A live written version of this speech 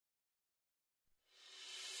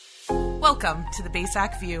Welcome to the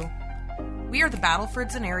BASAC View. We are the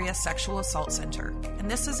Battlefords and Area Sexual Assault Center, and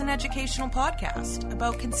this is an educational podcast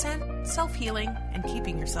about consent, self-healing, and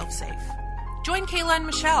keeping yourself safe. Join Kayla and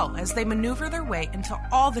Michelle as they maneuver their way into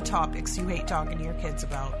all the topics you hate talking to your kids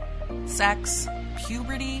about. Sex,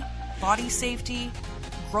 puberty, body safety,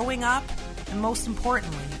 growing up, and most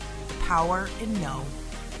importantly, the power in no.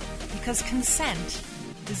 Because consent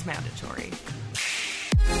is mandatory.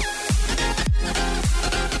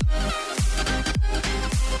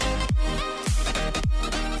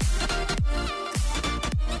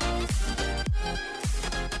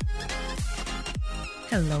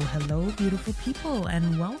 Hello, beautiful people,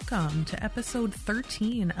 and welcome to episode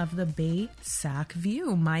 13 of the BASAC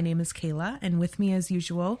View. My name is Kayla, and with me, as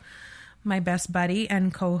usual, my best buddy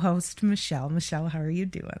and co-host, Michelle. Michelle, how are you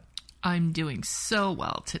doing? I'm doing so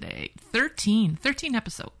well today. 13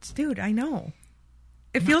 episodes. Dude, I know.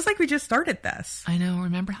 It feels like we just started this. I know.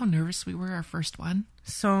 Remember how nervous we were our first one?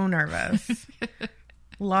 So nervous.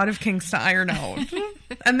 A lot of kinks to iron out.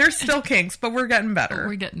 And there's still kinks, but we're getting better.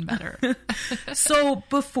 We're getting better. So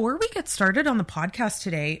before we get started on the podcast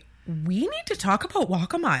today, we need to talk about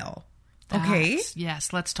Walk a Mile. Okay?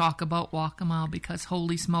 Yes, let's talk about Walk a Mile because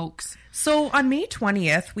holy smokes. So on May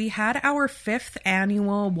 20th, we had our 5th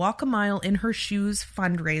annual Walk a Mile in Her Shoes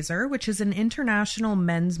fundraiser, which is an international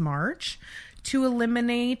men's march to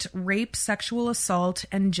eliminate rape, sexual assault,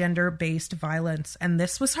 and gender-based violence. And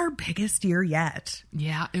this was our biggest year yet.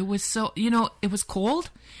 Yeah, it was so, it was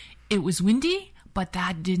cold, it was windy, but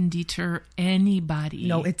that didn't deter anybody.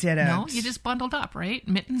 No, it didn't. No, you just bundled up, right?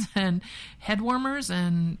 Mittens and head warmers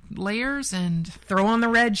and layers and... Throw on the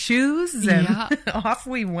red shoes and off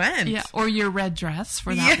we went. Yeah, or your red dress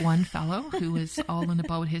for that one fellow who was all in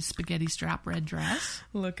about his spaghetti strap red dress.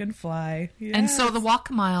 Looking fly. Yes. And so the Walk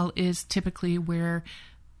a Mile is typically where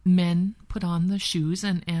men put on the shoes,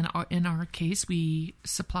 and in our case, we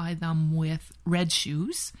supply them with red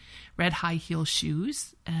shoes, red high heel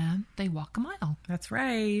shoes, and they walk a mile. That's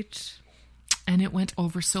right. And it went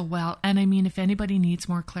over so well. And I mean, if anybody needs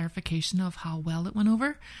more clarification of how well it went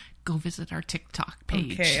over, go visit our TikTok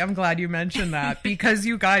page. Okay, I'm glad you mentioned that because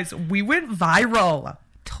you guys, we went viral.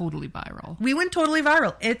 Totally viral. We went totally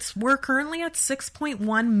viral. We're currently at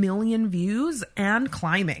 6.1 million views and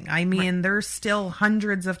climbing. I mean, right. There's still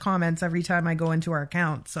hundreds of comments every time I go into our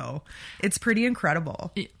account. So it's pretty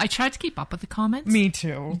incredible. I tried to keep up with the comments. Me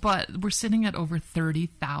too. But we're sitting at over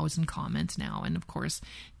 30,000 comments now. And of course,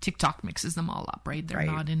 TikTok mixes them all up, right? They're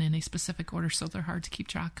not in any specific order, so they're hard to keep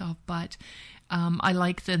track of. But I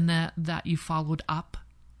like that you followed up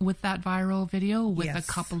with that viral video with a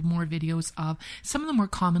couple more videos of some of the more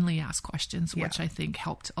commonly asked questions, which I think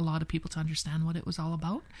helped a lot of people to understand what it was all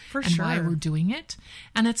about and why we're doing it.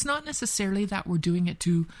 And it's not necessarily that we're doing it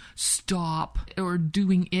to stop, or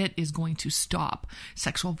doing it is going to stop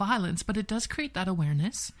sexual violence, but it does create that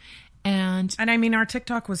awareness. And I mean, our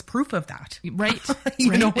TikTok was proof of that. Right.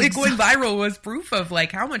 You know, it going viral was proof of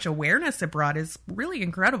like how much awareness it brought is really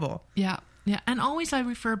incredible. Yeah. Yeah. And always I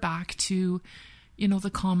refer back to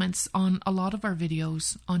the comments on a lot of our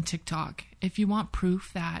videos on TikTok. If you want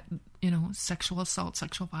proof that, sexual assault,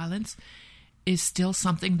 sexual violence is still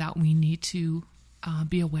something that we need to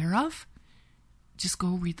be aware of, just go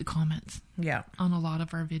read the comments. Yeah. On a lot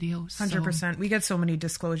of our videos. 100%. We get so many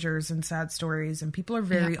disclosures and sad stories, and people are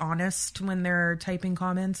very honest when they're typing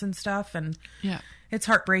comments and stuff. And it's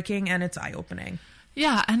heartbreaking and it's eye-opening.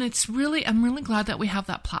 Yeah. And I'm really glad that we have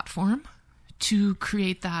that platform to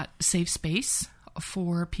create that safe space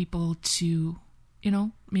for people to,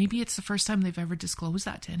 maybe it's the first time they've ever disclosed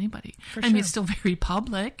that to anybody. I mean, it's still very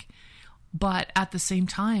public, but at the same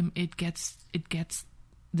time, it gets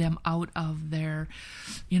them out of their,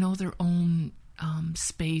 their own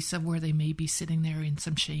space of where they may be sitting there in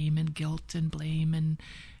some shame and guilt and blame and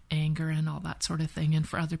anger and all that sort of thing. And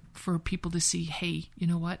for people to see, hey, you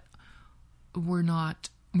know what? We're not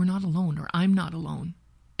alone, or I'm not alone.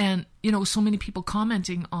 And, so many people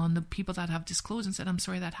commenting on the people that have disclosed and said, I'm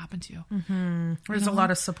sorry that happened to you. Mm-hmm. There's a lot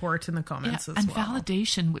of support in the comments as well. And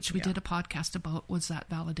validation, which we did a podcast about, was that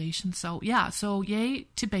validation. So, so yay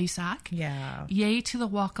to BASAC. Yeah. Yay to the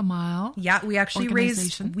Walk a Mile. Yeah, we actually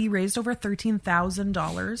raised over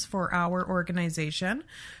 $13,000 for our organization,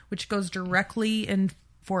 which goes directly in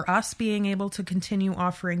for us being able to continue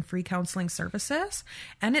offering free counseling services,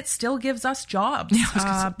 and it still gives us jobs.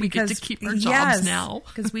 We get to keep our jobs now.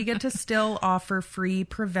 Because we get to still offer free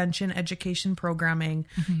prevention education programming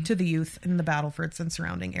to the youth in the Battlefords and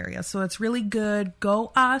surrounding areas. So it's really good.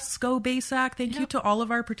 Go us, go BASAC. Thank you to all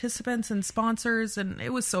of our participants and sponsors, and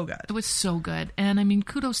it was so good. It was so good. And I mean,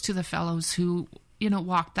 kudos to the fellows who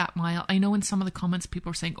walked that mile. I know in some of the comments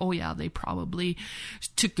people are saying, oh yeah, they probably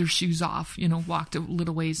took their shoes off, walked a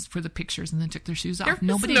little ways for the pictures and then took their shoes off.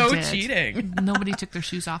 Nobody did. Cheating. Nobody took their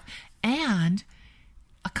shoes off. And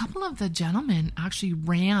a couple of the gentlemen actually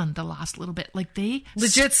ran the last little bit. Like they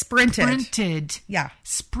legit sprinted. Yeah.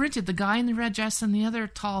 Sprinted. The guy in the red dress and the other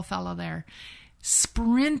tall fellow there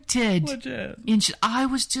sprinted. Legit. And I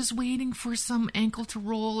was just waiting for some ankle to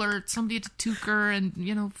roll or somebody to toque her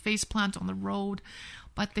and, face plant on the road.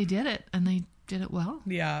 But they did it, and they did it well.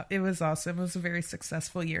 Yeah, it was awesome. It was a very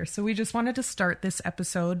successful year. So we just wanted to start this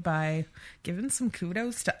episode by giving some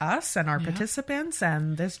kudos to us and our participants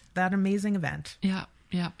and that amazing event. Yeah.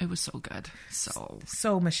 Yeah, it was so good.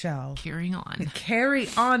 So Michelle. Carry on. Carry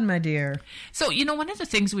on, my dear. So, one of the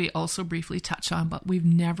things we also briefly touch on, but we've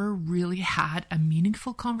never really had a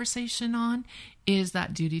meaningful conversation on, is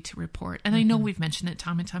that duty to report. And I know we've mentioned it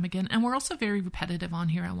time and time again. And we're also very repetitive on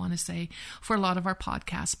here, I want to say, for a lot of our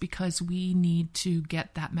podcasts, because we need to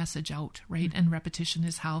get that message out, right? And repetition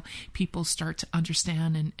is how people start to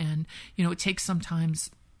understand. And it takes sometimes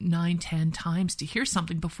 9-10 times to hear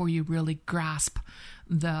something before you really grasp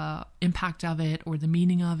the impact of it or the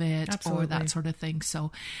meaning of it. Absolutely. Or that sort of thing.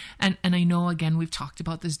 So, and I know, again, we've talked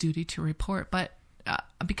about this duty to report, but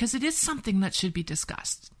because it is something that should be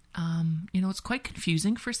discussed. It's quite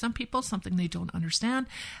confusing for some people, something they don't understand,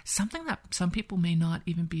 something that some people may not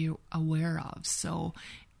even be aware of. So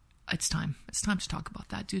it's time to talk about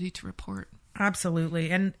that duty to report.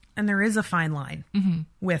 Absolutely. And there is a fine line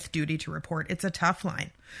with duty to report. It's a tough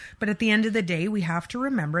line. But at the end of the day, we have to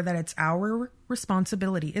remember that it's our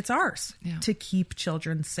responsibility. It's ours to keep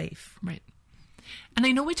children safe. Right. And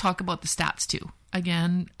I know we talk about the stats too.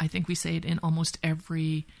 Again, I think we say it in almost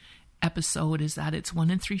every episode, is that it's 1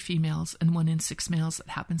 in 3 females and 1 in 6 males that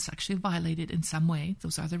have been sexually violated in some way.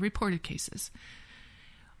 Those are the reported cases.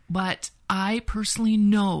 But I personally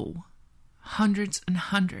know hundreds and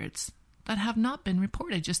hundreds that have not been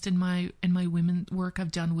reported, just in my women work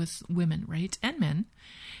I've done with women, right? And men.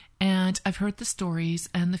 And I've heard the stories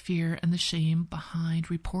and the fear and the shame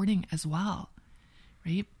behind reporting as well,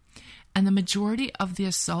 right? And the majority of the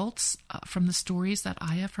assaults from the stories that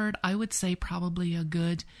I have heard, I would say probably a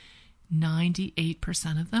good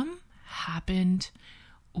 98% of them happened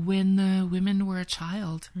when the women were a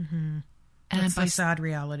child. Mm-hmm. That's the sad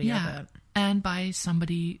reality of it. And by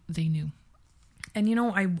somebody they knew. And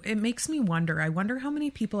it makes me wonder. I wonder how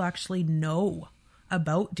many people actually know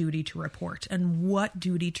about duty to report and what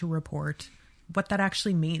duty to report, what that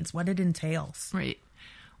actually means, what it entails. Right.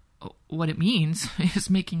 What it means is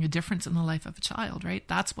making a difference in the life of a child, right?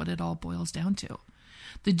 That's what it all boils down to.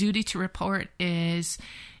 The duty to report is,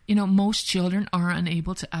 most children are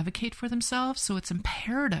unable to advocate for themselves, so it's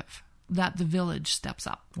imperative that the village steps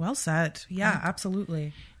up. Well said. Yeah,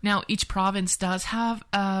 absolutely. Now, each province does have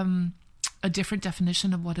a different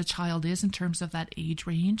definition of what a child is in terms of that age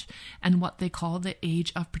range and what they call the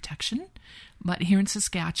age of protection. But here in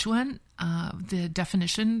Saskatchewan, the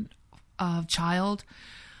definition of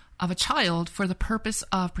a child for the purpose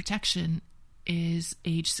of protection is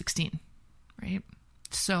age 16, right?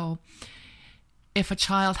 So if a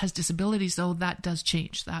child has disabilities, though, that does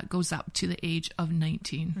change. That goes up to the age of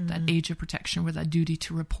 19, that age of protection where that duty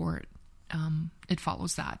to report, it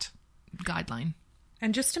follows that guideline.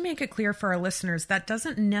 And just to make it clear for our listeners, that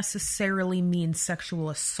doesn't necessarily mean sexual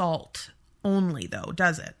assault only, though,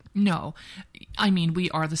 does it? No. I mean, we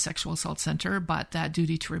are the Sexual Assault Centre, but that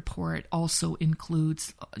duty to report also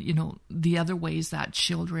includes, the other ways that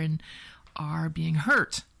children are being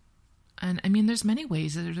hurt. And I mean, there's many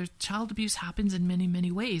ways. Child abuse happens in many,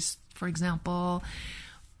 many ways. For example,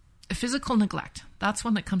 physical neglect. That's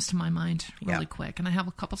one that comes to my mind really quick. And I have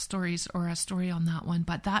a couple stories or a story on that one.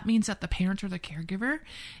 But that means that the parent or the caregiver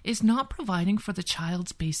is not providing for the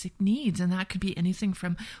child's basic needs. And that could be anything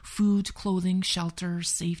from food, clothing, shelter,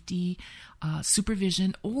 safety,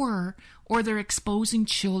 supervision, or they're exposing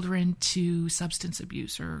children to substance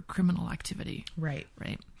abuse or criminal activity. Right.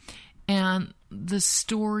 Right. And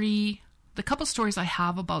the couple stories I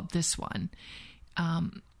have about this one,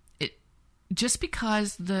 just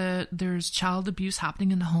because there's child abuse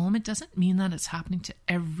happening in the home, it doesn't mean that it's happening to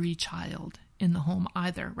every child in the home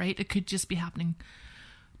either, right? It could just be happening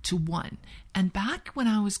to one. And back when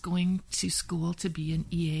I was going to school to be an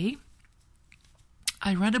EA,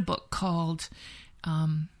 I read a book called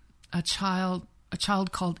A Child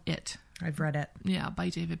Called It. I've read it. Yeah, by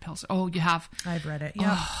David Pelzer. Oh, you have? I've read it,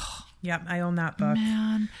 yeah. Yep, I own that book.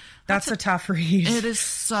 Man, that's a tough read. It is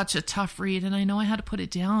such a tough read, and I know I had to put it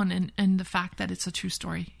down, and the fact that it's a true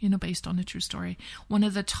story, based on a true story. One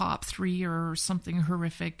of the top 3 or something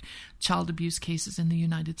horrific child abuse cases in the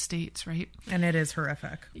United States, right? And it is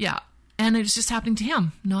horrific. Yeah. And it was just happening to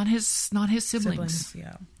him, not his siblings.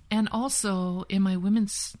 Yeah. And also in my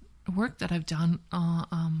women's work that I've done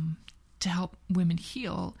to help women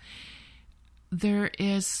heal, there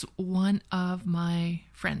is one of my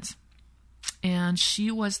friends, and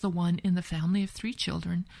she was the one in the family of 3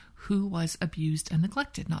 children who was abused and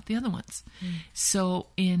neglected, not the other ones. So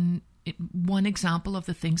one example of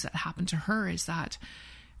the things that happened to her is that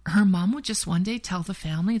her mom would just one day tell the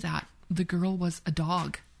family that the girl was a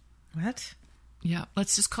dog. What? Yeah,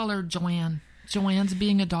 let's just call her Joanne. Joanne's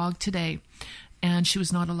being a dog today. And she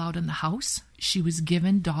was not allowed in the house. She was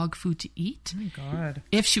given dog food to eat. Oh my God.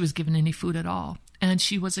 If she was given any food at all. And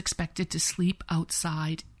she was expected to sleep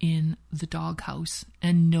outside in the dog house.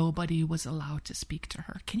 And nobody was allowed to speak to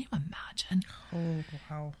her. Can you imagine? Oh,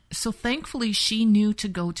 wow. So thankfully, she knew to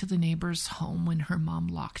go to the neighbor's home when her mom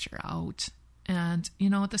locked her out. And,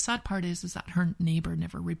 the sad part is that her neighbor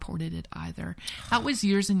never reported it either. That was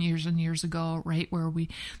years and years and years ago, right? Where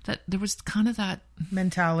there was kind of that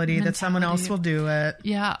mentality that someone else will do it.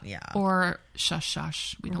 Yeah. Yeah. Or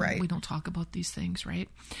shush. We don't talk about these things, right?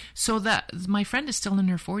 So that my friend is still in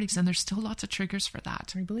her 40s, and there's still lots of triggers for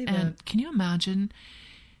that. I believe it. And can you imagine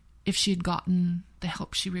if she had gotten the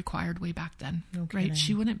help she required way back then, right?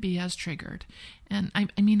 She wouldn't be as triggered. And I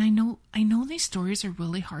know these stories are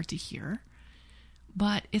really hard to hear.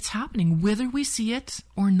 But it's happening, whether we see it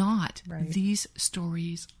or not. Right. These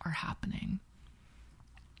stories are happening.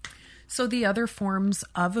 So the other forms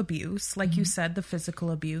of abuse, like you said, the physical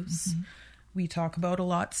abuse, we talk about a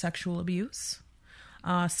lot, sexual abuse,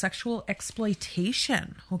 sexual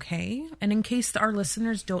exploitation, okay? And in case our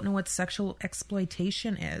listeners don't know what sexual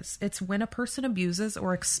exploitation is, it's when a person abuses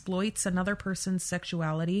or exploits another person's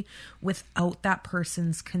sexuality without that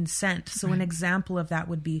person's consent. So an example of that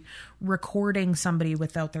would be recording somebody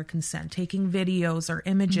without their consent, taking videos or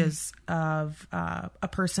images of a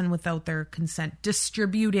person without their consent,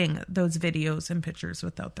 distributing those videos and pictures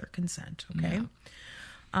without their consent, okay? Yeah.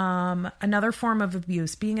 Another form of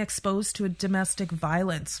abuse, being exposed to a domestic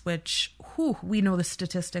violence, which we know the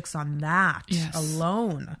statistics on that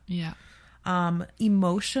alone. Yeah.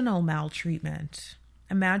 Emotional maltreatment.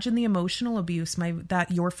 Imagine the emotional abuse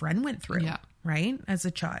that your friend went through, right, as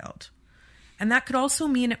a child. And that could also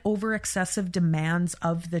mean over excessive demands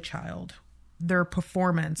of the child, their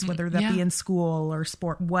performance, whether that be in school or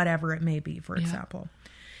sport, whatever it may be, for example.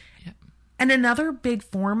 And another big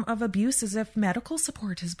form of abuse is if medical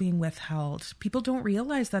support is being withheld. People don't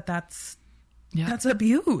realize that that's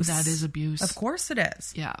abuse. That is abuse. Of course it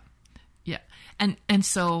is. Yeah. Yeah. And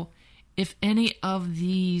so if any of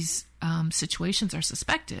these situations are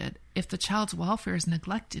suspected, if the child's welfare is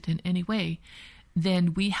neglected in any way,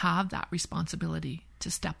 then we have that responsibility to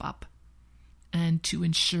step up and to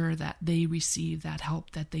ensure that they receive that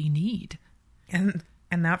help that they need.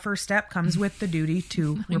 And that first step comes with the duty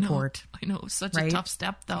to report. I know. Such a tough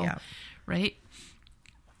step, though. Yeah. Right?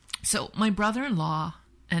 So my brother-in-law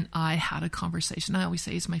and I had a conversation. I always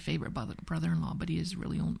say he's my favorite brother-in-law, but he is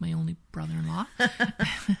really my only brother-in-law.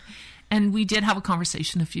 And we did have a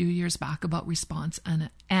conversation a few years back about response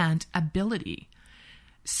and ability.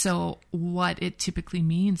 So what it typically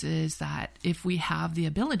means is that if we have the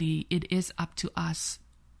ability, it is up to us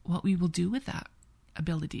what we will do with that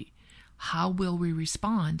ability. How will we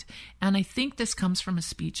respond? And I think this comes from a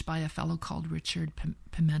speech by a fellow called Richard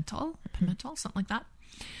Pimentel, something like that.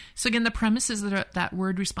 So again, the premise is that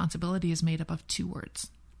word responsibility is made up of 2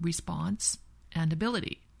 words, response and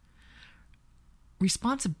ability.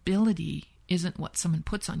 Responsibility isn't what someone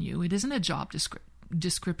puts on you. It isn't a job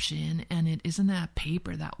description, and it isn't a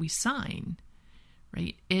paper that we sign,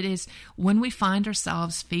 right? It is when we find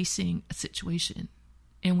ourselves facing a situation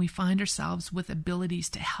and we find ourselves with abilities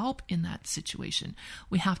to help in that situation,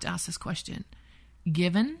 we have to ask this question: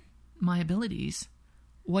 given my abilities,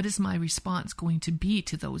 what is my response going to be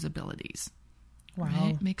to those abilities? Wow.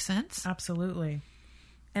 Right? Makes sense? Absolutely.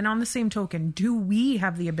 And on the same token, do we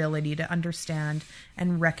have the ability to understand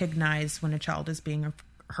and recognize when a child is being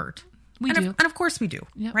hurt? We do. And of course we do,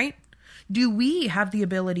 right? Do we have the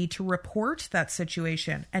ability to report that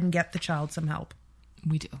situation and get the child some help?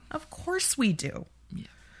 We do. Of course we do. Yeah.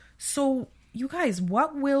 So, you guys,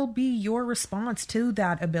 what will be your response to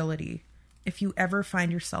that ability if you ever find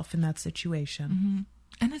yourself in that situation? Mm-hmm.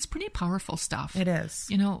 And it's pretty powerful stuff. It is.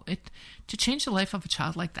 To change the life of a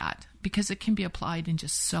child like that, because it can be applied in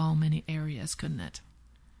just so many areas, couldn't it?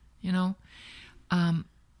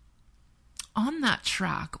 on that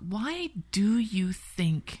track, why do you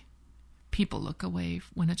think people look away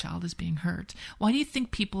when a child is being hurt? Why do you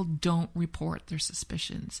think people don't report their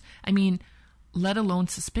suspicions? I mean, let alone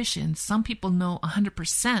suspicions. Some people know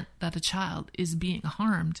 100% that a child is being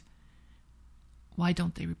harmed. Why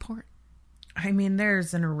don't they report? I mean,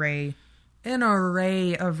 there's an array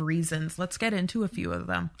of reasons. Let's get into a few of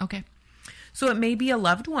them. Okay. So it may be a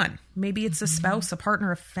loved one. Maybe it's a spouse, a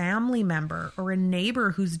partner, a family member, or a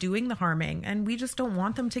neighbor who's doing the harming. And we just don't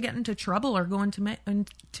want them to get into trouble or go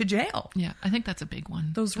into jail. Yeah, I think that's a big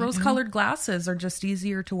one. Those rose-colored glasses are just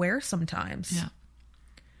easier to wear sometimes. Yeah.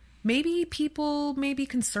 Maybe people may be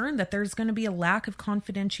concerned that there's going to be a lack of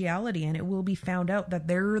confidentiality and it will be found out that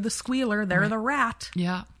they're the squealer, they're the rat.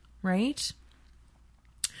 Yeah. Right?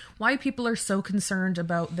 Why people are so concerned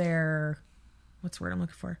about their... What's the word I'm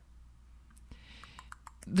looking for?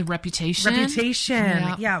 The reputation.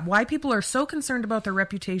 Yeah. Why people are so concerned about their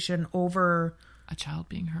reputation over a child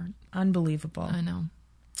being hurt. Unbelievable. I know.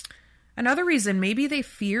 Another reason, maybe they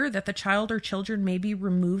fear that the child or children may be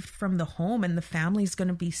removed from the home and the family's going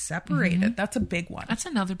to be separated. That's a big one. That's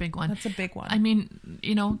another big one. That's a big one. I mean,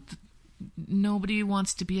 nobody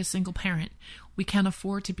wants to be a single parent. We can't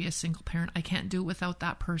afford to be a single parent. I can't do it without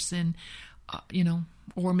that person,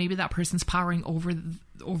 or maybe that person's powering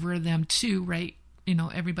over them too, right?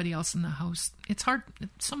 Everybody else in the house. It's hard.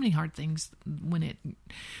 So many hard things when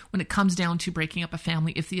it comes down to breaking up a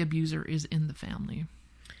family if the abuser is in the family.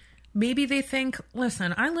 Maybe they think,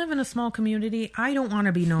 listen, I live in a small community. I don't want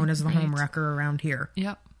to be known as the home wrecker around here.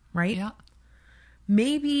 Yep. Right? Yeah.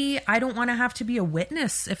 Maybe I don't want to have to be a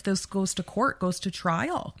witness if this goes to court, goes to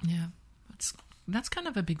trial. Yeah. That's kind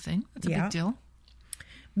of a big thing. That's a big deal.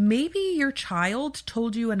 Maybe your child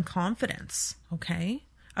told you in confidence, okay,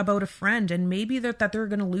 about a friend, and maybe that they're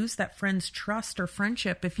going to lose that friend's trust or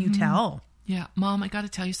friendship if you tell. Yeah. Mom, I got to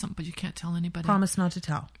tell you something, but you can't tell anybody. Promise not to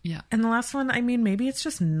tell. Yeah. And the last one, I mean, maybe it's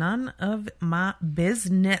just none of my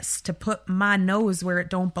business to put my nose where it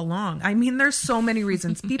don't belong. I mean, there's so many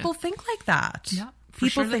reasons. People think like that. Yeah.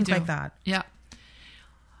 People think like that. Yeah.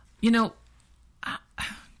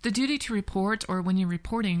 The duty to report, or when you're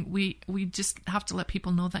reporting, we just have to let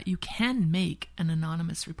people know that you can make an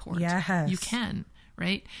anonymous report. Yes. You can,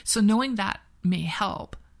 right? So knowing that may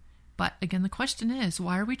help. But again, the question is,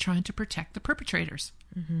 why are we trying to protect the perpetrators?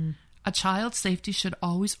 Mm-hmm. A child's safety should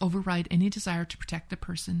always override any desire to protect the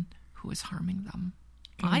person who is harming them.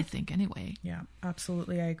 I think anyway. Yeah,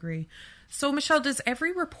 absolutely. I agree. So, Michelle, does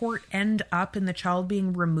every report end up in the child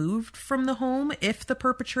being removed from the home if the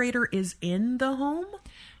perpetrator is in the home?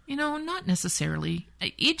 Not necessarily.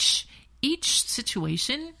 Each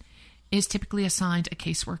situation is typically assigned a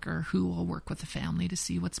caseworker who will work with the family to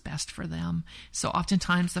see what's best for them. So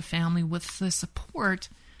oftentimes the family, with the support,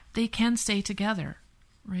 they can stay together,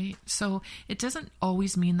 right? So it doesn't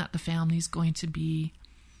always mean that the family is going to be,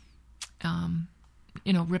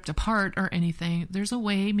 ripped apart or anything. There's a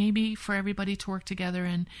way maybe for everybody to work together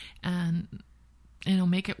and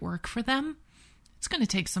make it work for them. It's going to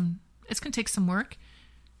take some work,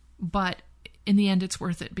 but in the end it's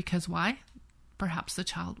worth it, because why? Perhaps the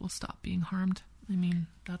child will stop being harmed. I mean,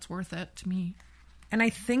 that's worth it to me. And I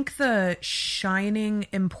think the shining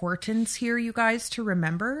importance here, you guys, to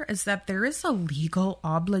remember is that there is a legal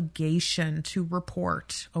obligation to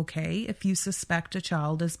report, okay, if you suspect a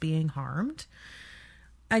child is being harmed.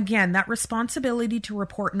 Again, that responsibility to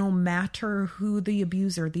report, no matter who the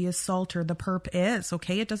abuser, the assaulter, the perp is,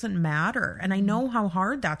 okay? It doesn't matter. And I know how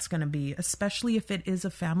hard that's going to be, especially if it is a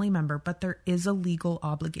family member, but there is a legal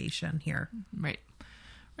obligation here. Right.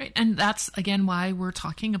 And that's, again, why we're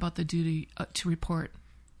talking about the duty to report.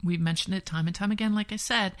 We've mentioned it time and time again, like I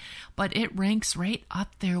said, but it ranks right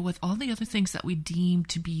up there with all the other things that we deem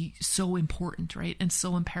to be so important, right? And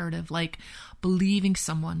so imperative, like believing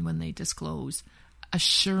someone when they disclose,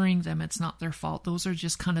 assuring them it's not their fault. Those are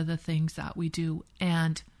just kind of the things that we do.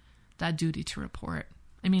 And that duty to report.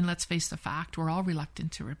 I mean, let's face the fact, we're all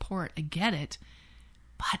reluctant to report. I get it.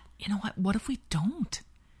 But you know what? What if we don't?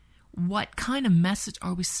 What kind of message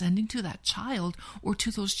are we sending to that child or to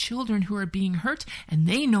those children who are being hurt and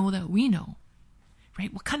they know that we know,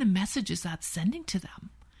 right? What kind of message is that sending to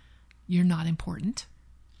them? You're not important.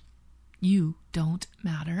 You don't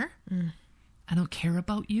matter. I don't care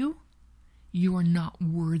about you. You are not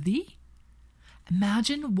worthy.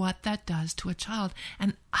 Imagine what that does to a child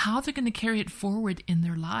and how they're going to carry it forward in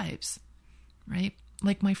their lives, right?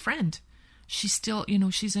 Like my friend. She's still,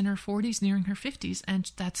 she's in her 40s, nearing her 50s,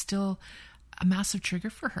 and that's still a massive trigger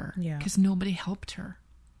for her because nobody helped her,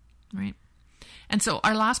 right? And so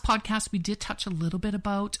our last podcast, we did touch a little bit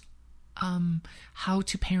about how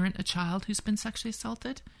to parent a child who's been sexually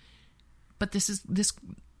assaulted. But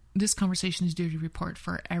this conversation is due to report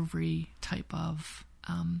for every type of,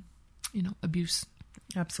 abuse.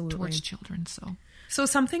 Absolutely. Towards children. So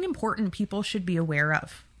something important people should be aware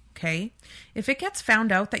of. Okay. If it gets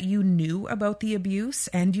found out that you knew about the abuse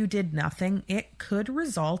and you did nothing, it could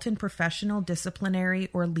result in professional, disciplinary,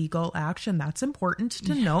 or legal action. That's important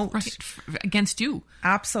to note. Right. Against you.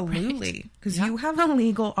 Absolutely. Because you have a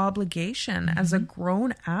legal obligation as a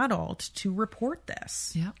grown adult to report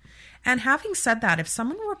this. Yeah. And having said that, if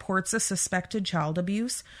someone reports a suspected child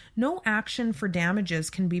abuse, no action for damages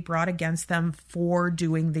can be brought against them for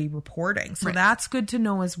doing the reporting. So that's good to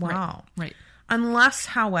know as well. Right. Unless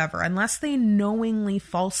they knowingly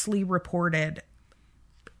falsely reported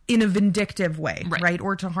in a vindictive way, right?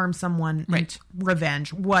 Or to harm someone, right?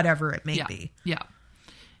 Revenge, whatever it may be. Yeah.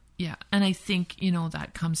 Yeah. And I think,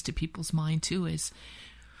 that comes to people's mind too is,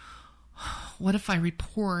 what if I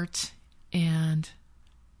report and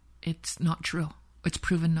it's not true? It's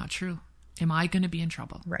proven not true. Am I going to be in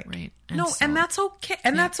trouble? Right. And and that's okay.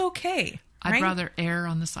 And that's okay. I'd rather err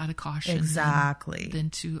on the side of caution than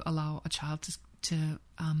to allow a child to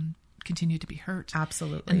continue to be hurt.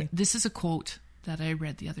 Absolutely. And this is a quote that I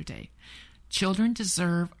read the other day. Children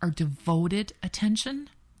deserve our devoted attention,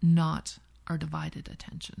 not our divided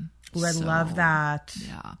attention. Ooh, I love that.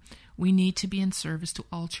 Yeah. We need to be in service to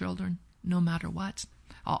all children, no matter what.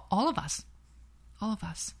 All of us. All of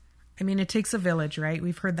us. I mean, it takes a village, right?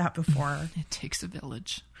 We've heard that before. It takes a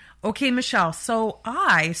village. Okay, Michelle, so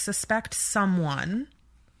I suspect someone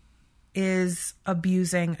is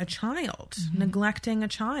abusing a child, neglecting a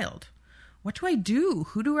child. What do I do?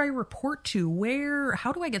 Who do I report to?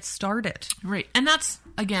 How do I get started? Right. And that's,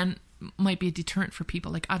 again, might be a deterrent for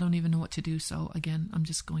people. Like, I don't even know what to do. So, again, I'm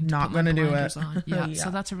just going to not going to do it. On. Yeah.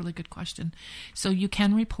 So that's a really good question. So you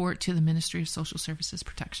can report to the Ministry of Social Services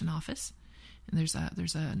Protection Office. And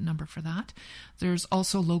there's a number for that. There's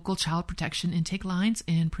also local child protection intake lines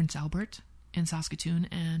in Prince Albert, in Saskatoon,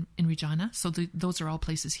 and in Regina. So those are all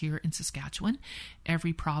places here in Saskatchewan.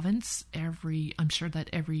 Every province, I'm sure that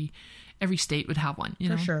every state would have one.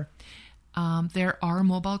 For sure. There are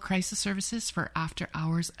mobile crisis services for after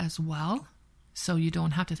hours as well. So you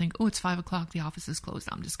don't have to think, it's 5:00, the office is closed,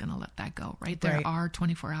 I'm just going to let that go, right? There are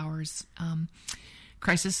 24 hours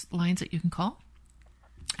crisis lines that you can call.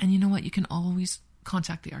 And you know what? You can always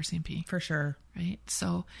contact the RCMP. For sure. Right?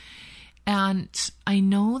 So, and I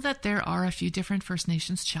know that there are a few different First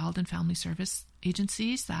Nations child and family service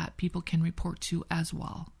agencies that people can report to as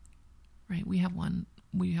well. Right? We have one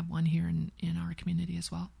here in our community as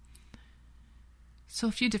well. So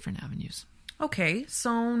a few different avenues. Okay.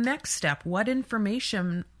 So next step, what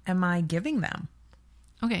information am I giving them?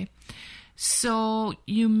 Okay. So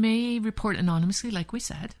you may report anonymously, like we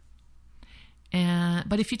said.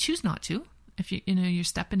 But if you choose not to, if you're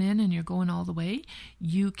stepping in and you're going all the way,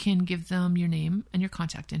 you can give them your name and your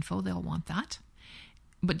contact info. They'll want that.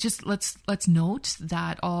 But just let's note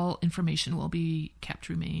that all information will be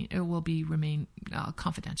remain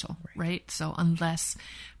confidential, right? So unless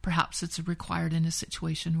perhaps it's required in a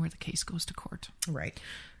situation where the case goes to court. Right.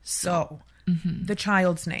 So the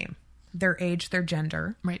child's name, their age, their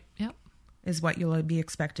gender. Right. Yep. Is what you'll be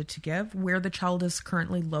expected to give, where the child is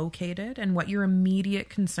currently located, and what your immediate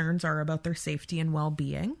concerns are about their safety and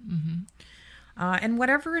well-being. And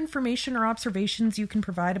whatever information or observations you can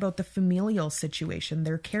provide about the familial situation,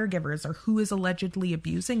 their caregivers, or who is allegedly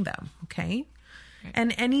abusing them, okay? Right.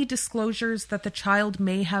 And any disclosures that the child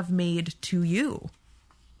may have made to you.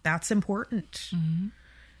 That's important.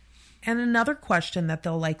 And another question that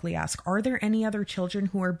they'll likely ask, are there any other children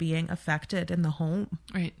who are being affected in the home?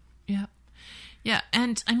 Right, yeah. Yeah,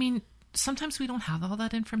 and I mean, sometimes we don't have all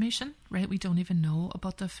that information, right? We don't even know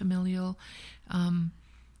about the familial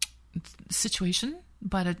situation,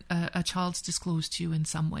 but a child's disclosed to you in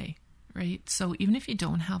some way, right? So even if you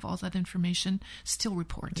don't have all that information, still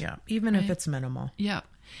report. Yeah, even if it's minimal. Yeah,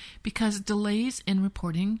 because delays in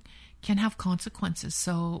reporting can have consequences.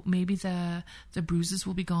 So maybe the bruises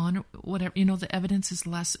will be gone, or whatever. The evidence is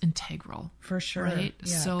less integral. For sure. Right?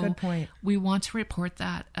 Yeah, so good point. We want to report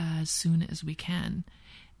that as soon as we can.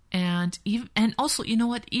 And also, you know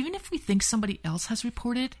what? Even if we think somebody else has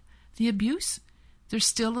reported the abuse, there's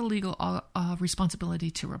still a legal responsibility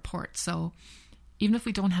to report. So even if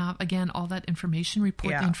we don't have, again, all that information,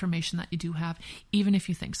 report the information that you do have, even if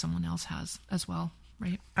you think someone else has as well,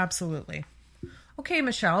 right? Absolutely. Okay,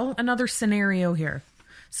 Michelle, another scenario here.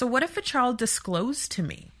 So what if a child disclosed to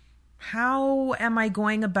me? How am I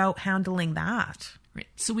going about handling that? Right.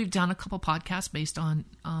 So we've done a couple podcasts based on,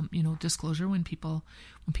 disclosure when people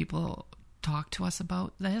talk to us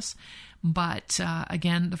about this. But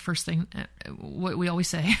again, the first thing, what we always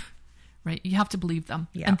say, right? You have to believe them.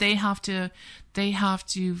 Yeah. And they have to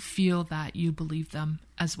feel that you believe them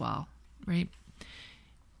as well, right?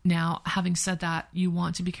 Now, having said that, you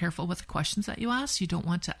want to be careful with the questions that you ask. You don't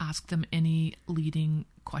want to ask them any leading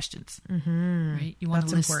questions, right? You want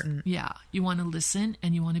That's to listen. important. Yeah. You want to listen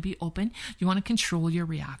and you want to be open. You want to control your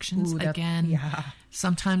reactions.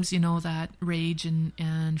 Sometimes, that rage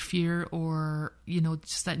and fear, or,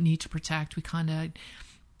 just that need to protect, we kind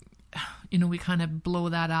of blow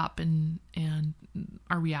that up, and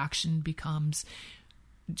our reaction becomes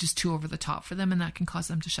just too over the top for them, and that can cause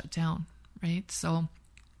them to shut down, right? So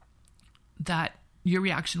that your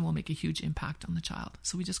reaction will make a huge impact on the child.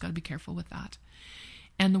 So we just got to be careful with that.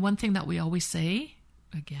 And the one thing that we always say,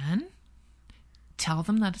 again, tell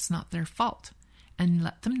them that it's not their fault, and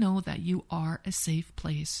let them know that you are a safe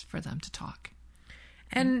place for them to talk.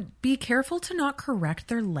 And be careful to not correct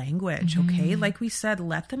their language, okay? Like we said,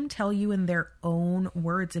 let them tell you in their own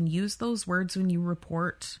words, and use those words when you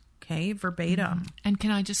report, okay? Verbatim. And can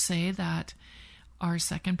I just say that our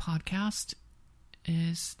second podcast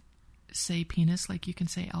is say penis like you can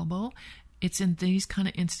say elbow. It's in these kind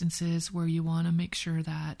of instances where you want to make sure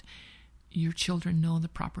that your children know the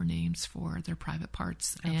proper names for their private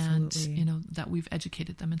parts. Absolutely. And that we've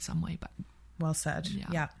educated them in some way. But well said.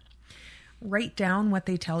 Yeah. Write down what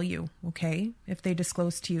they tell you, okay, if they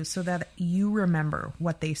disclose to you, so that you remember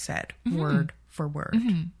what they said word for word.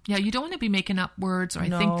 Yeah, you don't want to be making up words, or I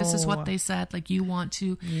think this is what they said. Like, you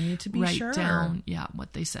need to be write down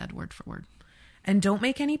what they said word for word. And don't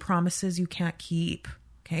make any promises you can't keep.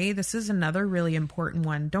 Okay, this is another really important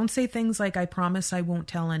one. Don't say things like, I promise I won't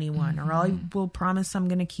tell anyone, or I will promise I'm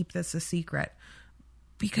going to keep this a secret,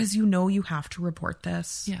 because you have to report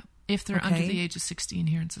this. Yeah, if they're under the age of 16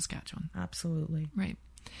 here in Saskatchewan. Absolutely. Right.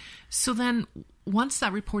 So then once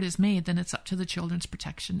that report is made, then it's up to the Children's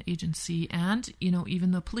Protection Agency and,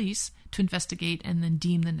 even the police to investigate and then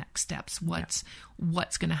deem the next steps. What's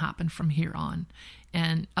going to happen from here on.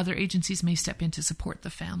 And other agencies may step in to support the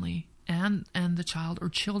family and the child or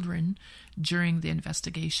children during the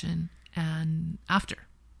investigation and after.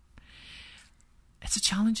 It's a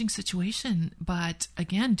challenging situation, but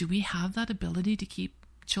again, do we have that ability to keep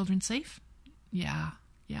children safe? Yeah,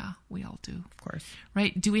 we all do. Of course.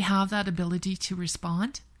 Right? Do we have that ability to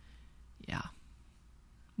respond? Yeah,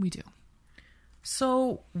 we do.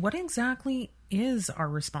 So what exactly is our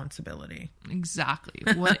responsibility?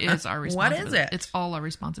 Exactly. What is our responsibility? What is it? It's all our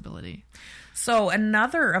responsibility. So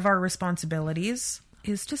another of our responsibilities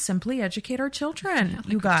is to simply educate our children,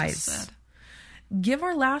 you guys. Give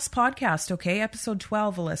our last podcast, okay, episode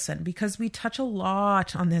 12, a listen, because we touch a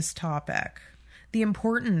lot on this topic. The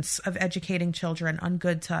importance of educating children on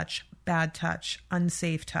good touch, bad touch,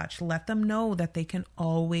 unsafe touch. Let them know that they can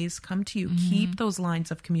always come to you. Keep those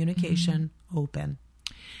lines of communication open.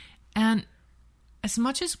 And as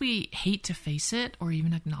much as we hate to face it or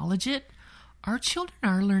even acknowledge it, our children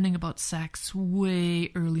are learning about sex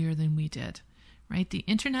way earlier than we did, right? The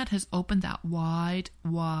internet has opened that wide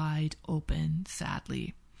open,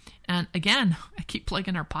 sadly. And again, I keep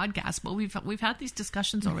plugging our podcast, but we've had these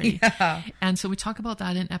discussions already. Yeah. And so we talk about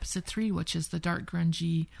that in episode 3, which is the dark,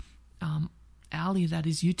 grungy alley that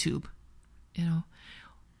is YouTube.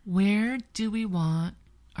 Where do we want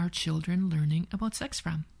our children learning about sex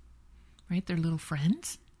from? Right? Their little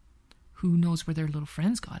friends. Who knows where their little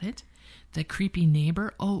friends got it? The creepy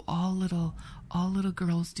neighbor. Oh, all little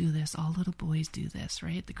girls do this. All little boys do this,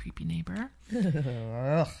 right? The creepy neighbor.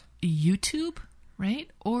 YouTube, right?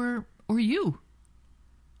 Or you.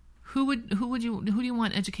 Who do you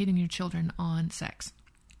want educating your children on sex?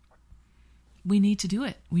 We need to do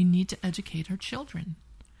it. We need to educate our children.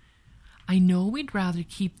 I know we'd rather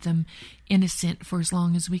keep them innocent for as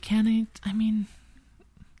long as we can. I mean,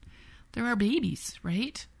 they're our babies,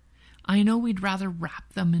 right? I know we'd rather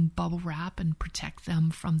wrap them in bubble wrap and protect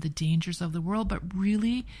them from the dangers of the world, but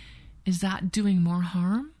really, is that doing more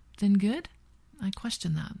harm than good? I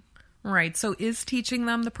question that. Right. So is teaching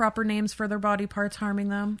them the proper names for their body parts harming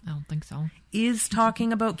them? I don't think so. Is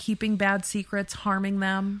talking about keeping bad secrets harming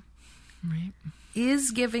them? Right.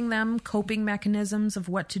 Is giving them coping mechanisms of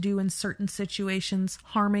what to do in certain situations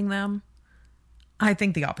harming them? I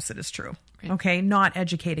think the opposite is true. Right. Okay. Not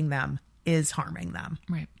educating them is harming them.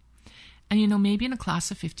 Right. And maybe in a class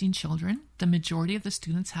of 15 children, the majority of the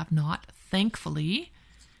students have not, thankfully,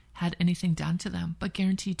 had anything done to them, but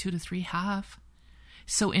guaranteed 2 to 3 have.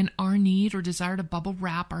 So in our need or desire to bubble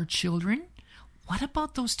wrap our children, what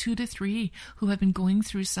about those 2 to 3 who have been going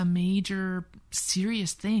through some major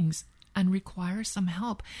serious things and require some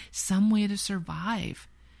help, some way to survive?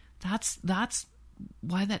 That's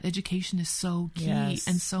why that education is so key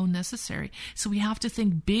and so necessary. So we have to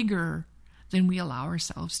think bigger than we allow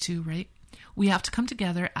ourselves to, right? We have to come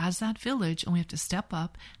together as that village, and we have to step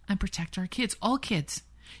up and protect our kids, all kids,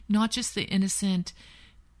 not just the innocent,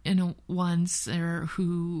 ones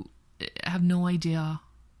who have no idea,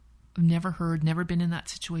 have never heard, never been in that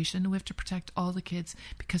situation. We have to protect all the kids,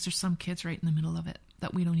 because there's some kids right in the middle of it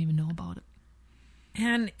that we don't even know about it.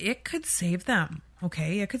 And it could save them,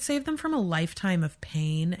 okay? It could save them from a lifetime of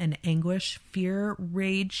pain and anguish, fear,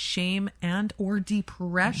 rage, shame, and or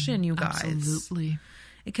depression, you guys. Absolutely.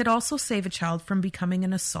 It could also save a child from becoming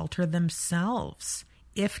an assaulter themselves,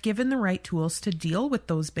 if given the right tools to deal with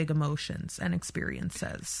those big emotions and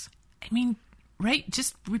experiences. I mean, right?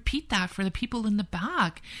 Just repeat that for the people in the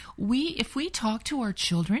back. If we talk to our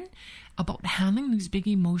children about handling these big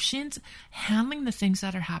emotions, handling the things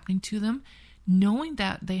that are happening to them, knowing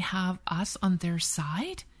that they have us on their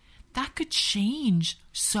side, that could change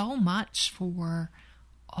so much for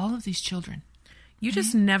all of these children. You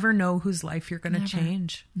just never know whose life you're going to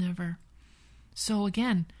change. Never. So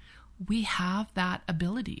again, we have that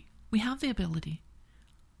ability. We have the ability.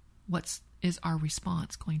 What is our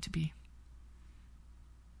response going to be?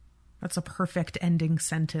 That's a perfect ending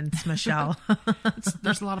sentence, Michelle.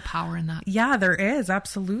 There's a lot of power in that. Yeah, there is.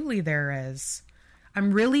 Absolutely there is.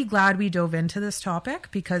 I'm really glad we dove into this topic,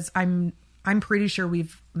 because I'm pretty sure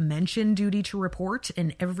we've mentioned duty to report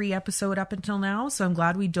in every episode up until now. So I'm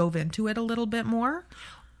glad we dove into it a little bit more.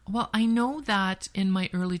 Well, I know that in my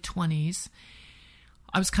early 20s,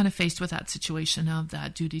 I was kind of faced with that situation of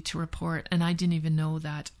that duty to report. And I didn't even know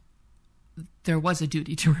that there was a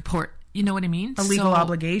duty to report. You know what I mean? A legal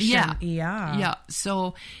obligation. Yeah.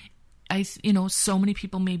 So so many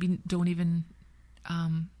people maybe don't even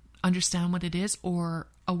understand what it is or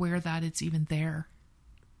aware that it's even there.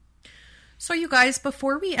 So you guys,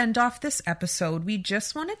 before we end off this episode, we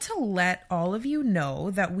just wanted to let all of you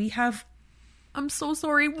know that we have, I'm so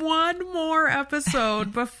sorry, one more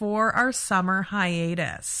episode before our summer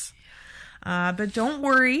hiatus. But don't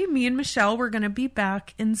worry, me and Michelle, we're going to be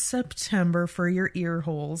back in September for your ear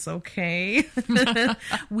holes, okay?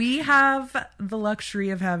 We have the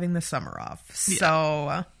luxury of having the summer off. Yeah.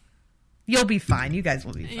 So you'll be fine. You guys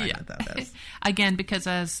will be fine without us. Again, because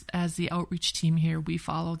as the outreach team here, we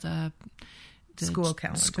follow the school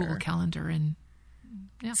calendar. And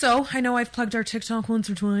So I know I've plugged our TikTok once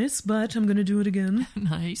or twice, but I'm going to do it again.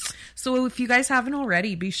 Nice. So if you guys haven't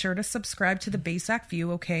already, be sure to subscribe to the BASAC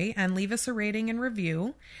View, okay? And leave us a rating and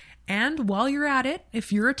review. And while you're at it,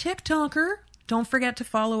 if you're a TikToker, don't forget to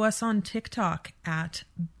follow us on TikTok at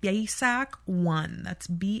BASAC1. That's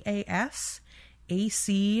BASAC1.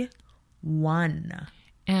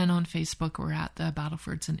 And on Facebook, we're at the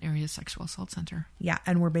Battlefords and Area Sexual Assault Center. Yeah,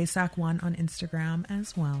 and we're BASAC1 on Instagram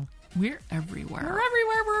as well. We're everywhere. We're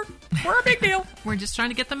everywhere. We're a big deal. We're just trying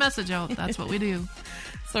to get the message out. That's what we do.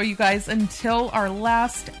 So you guys, until our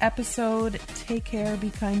last episode, take care,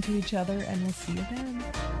 be kind to each other, and we'll see you then.